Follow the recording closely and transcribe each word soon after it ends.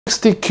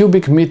60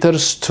 cubic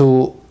meters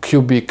to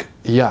cubic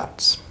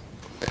yards.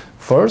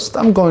 First,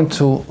 I'm going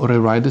to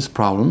rewrite this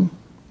problem,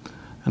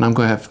 and I'm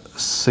going to have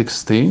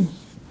 60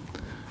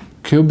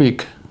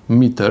 cubic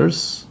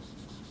meters,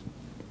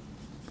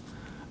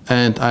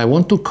 and I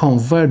want to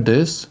convert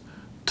this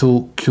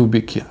to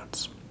cubic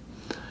yards.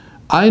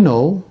 I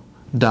know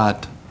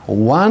that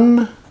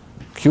 1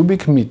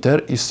 cubic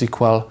meter is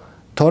equal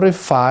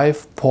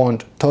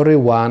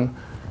 35.31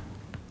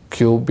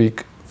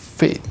 cubic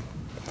feet.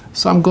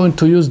 So I'm going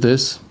to use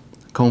this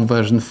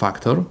conversion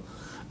factor.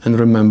 And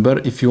remember,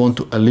 if you want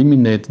to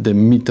eliminate the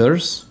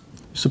meters,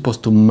 you're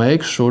supposed to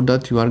make sure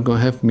that you are going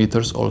to have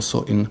meters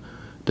also in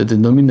the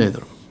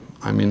denominator.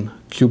 I mean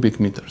cubic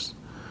meters.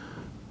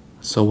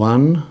 So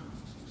 1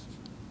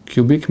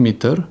 cubic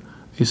meter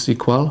is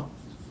equal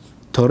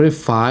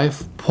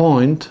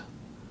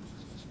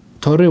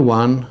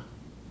 35.31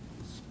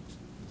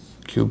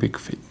 cubic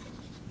feet.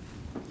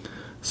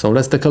 So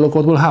let's take a look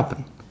what will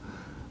happen.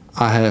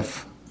 I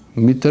have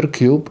meter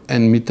cube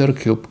and meter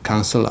cube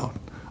cancel out.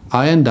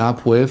 I end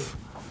up with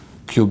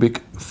cubic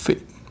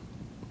feet.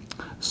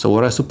 So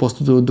what am I supposed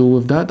to do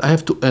with that? I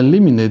have to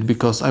eliminate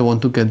because I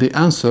want to get the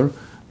answer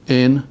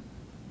in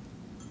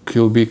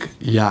cubic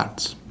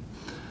yards.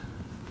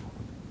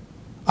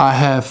 I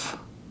have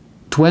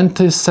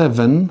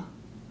 27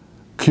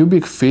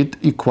 cubic feet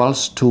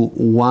equals to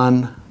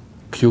 1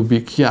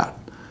 cubic yard.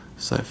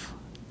 So I have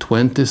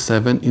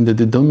 27 in the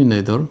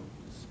denominator.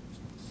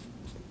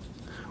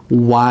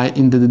 Why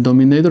in the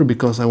denominator?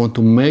 Because I want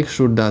to make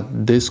sure that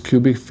this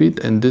cubic feet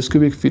and this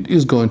cubic feet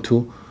is going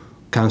to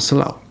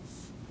cancel out.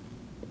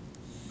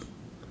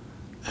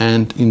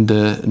 And in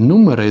the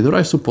numerator,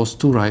 I'm supposed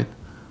to write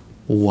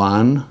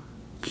 1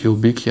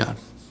 cubic yard.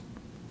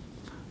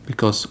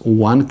 Because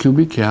 1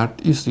 cubic yard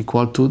is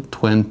equal to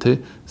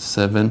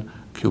 27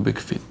 cubic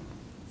feet.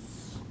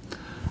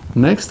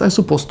 Next, I'm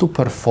supposed to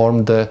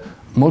perform the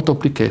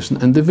multiplication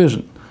and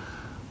division.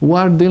 We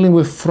are dealing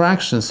with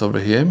fractions over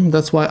here.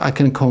 That's why I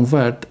can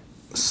convert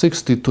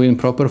 60 to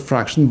improper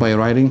fraction by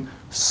writing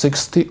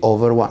 60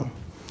 over 1.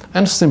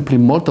 And simply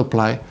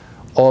multiply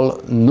all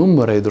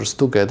numerators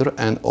together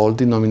and all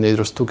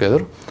denominators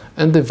together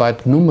and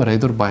divide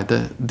numerator by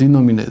the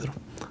denominator.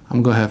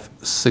 I'm going to have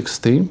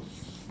 60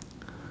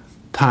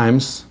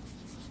 times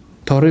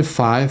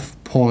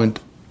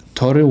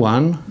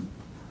 35.31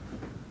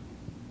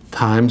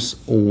 times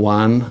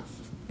 1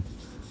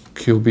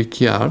 cubic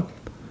yard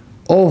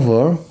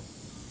over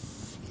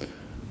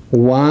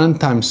 1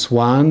 times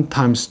 1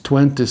 times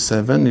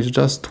 27 is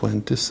just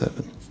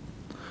 27.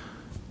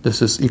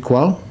 This is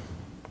equal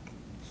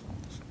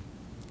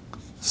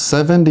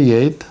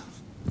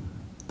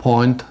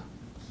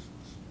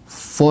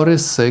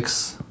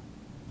 78.46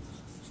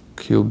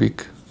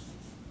 cubic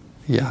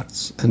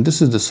yards. And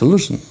this is the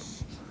solution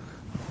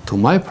to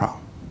my problem.